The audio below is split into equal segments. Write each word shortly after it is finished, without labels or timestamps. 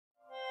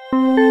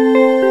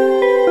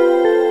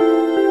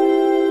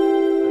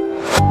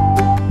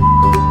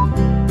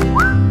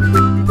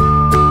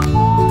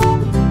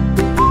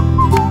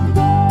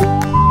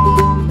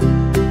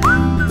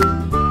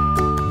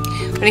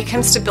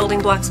comes to building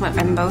blocks,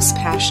 I'm most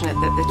passionate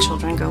that the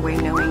children go away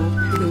knowing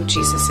who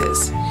Jesus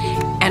is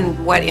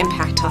and what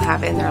impact he'll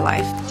have in their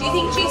life. Do you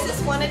think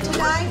Jesus wanted to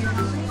die?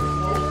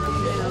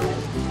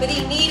 But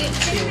he needed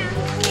to,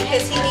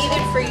 because he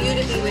needed for you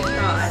to be with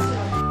God.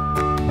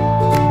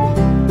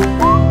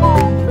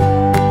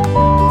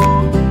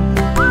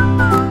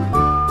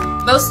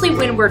 Mostly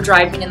when we're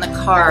driving in the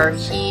car,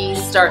 he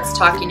starts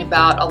talking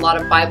about a lot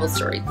of Bible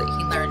stories that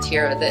he learned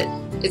here that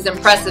is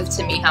impressive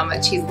to me how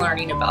much he's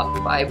learning about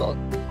the Bible.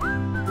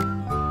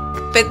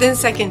 But then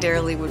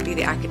secondarily would be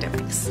the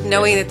academics.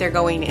 Knowing that they're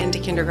going into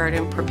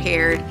kindergarten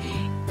prepared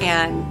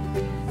and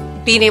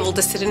being able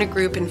to sit in a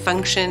group and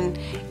function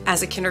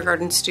as a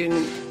kindergarten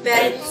student.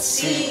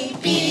 Betsy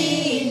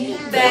B,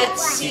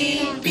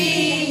 Betsy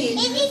B,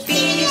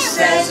 B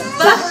says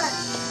ba,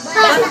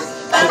 ba,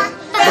 ba,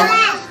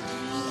 ba.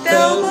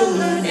 Bell,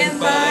 balloon, and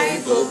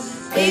Bible,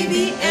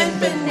 baby and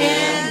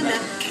banana,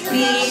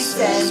 B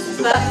says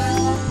ba,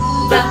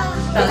 ba,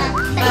 ba, ba.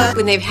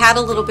 When they've had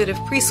a little bit of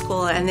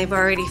preschool and they've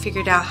already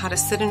figured out how to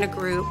sit in a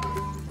group,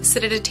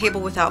 sit at a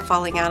table without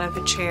falling out of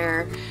a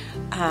chair,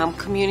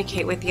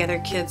 communicate with the other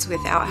kids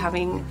without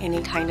having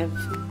any kind of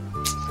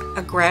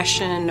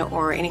aggression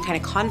or any kind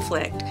of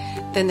conflict,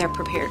 then they're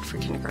prepared for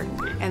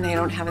kindergarten and they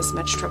don't have as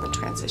much trouble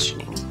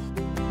transitioning.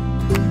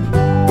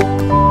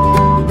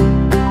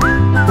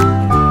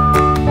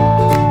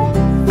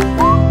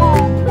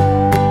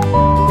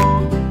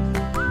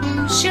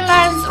 She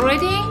learns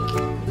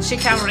reading. She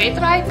can read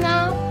right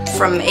now.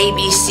 From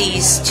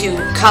ABCs to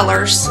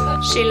colors.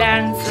 She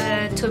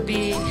learns to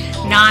be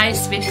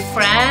nice with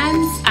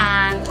friends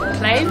and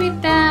play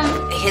with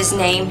them. His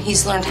name,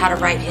 he's learned how to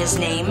write his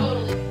name.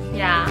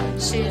 Yeah,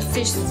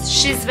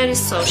 she's very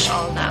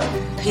social now.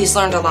 He's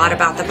learned a lot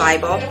about the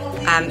Bible.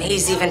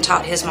 He's even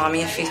taught his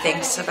mommy a few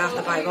things about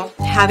the Bible.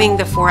 Having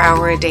the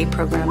 4-hour-a-day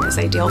program is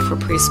ideal for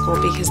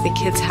preschool because the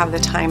kids have the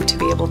time to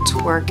be able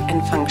to work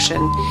and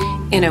function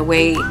in a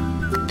way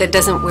that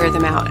doesn't wear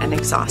them out and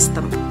exhaust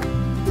them.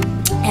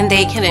 And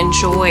they can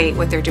enjoy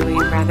what they're doing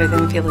rather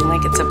than feeling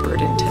like it's a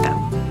burden to them.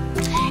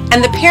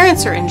 And the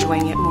parents are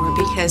enjoying it more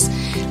because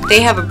they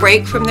have a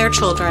break from their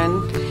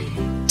children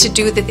to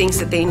do the things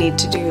that they need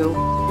to do,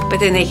 but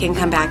then they can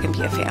come back and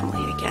be a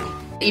family again.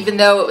 Even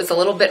though it was a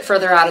little bit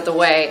further out of the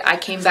way, I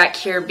came back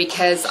here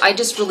because I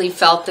just really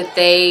felt that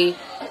they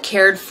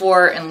cared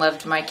for and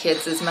loved my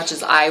kids as much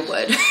as I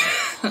would.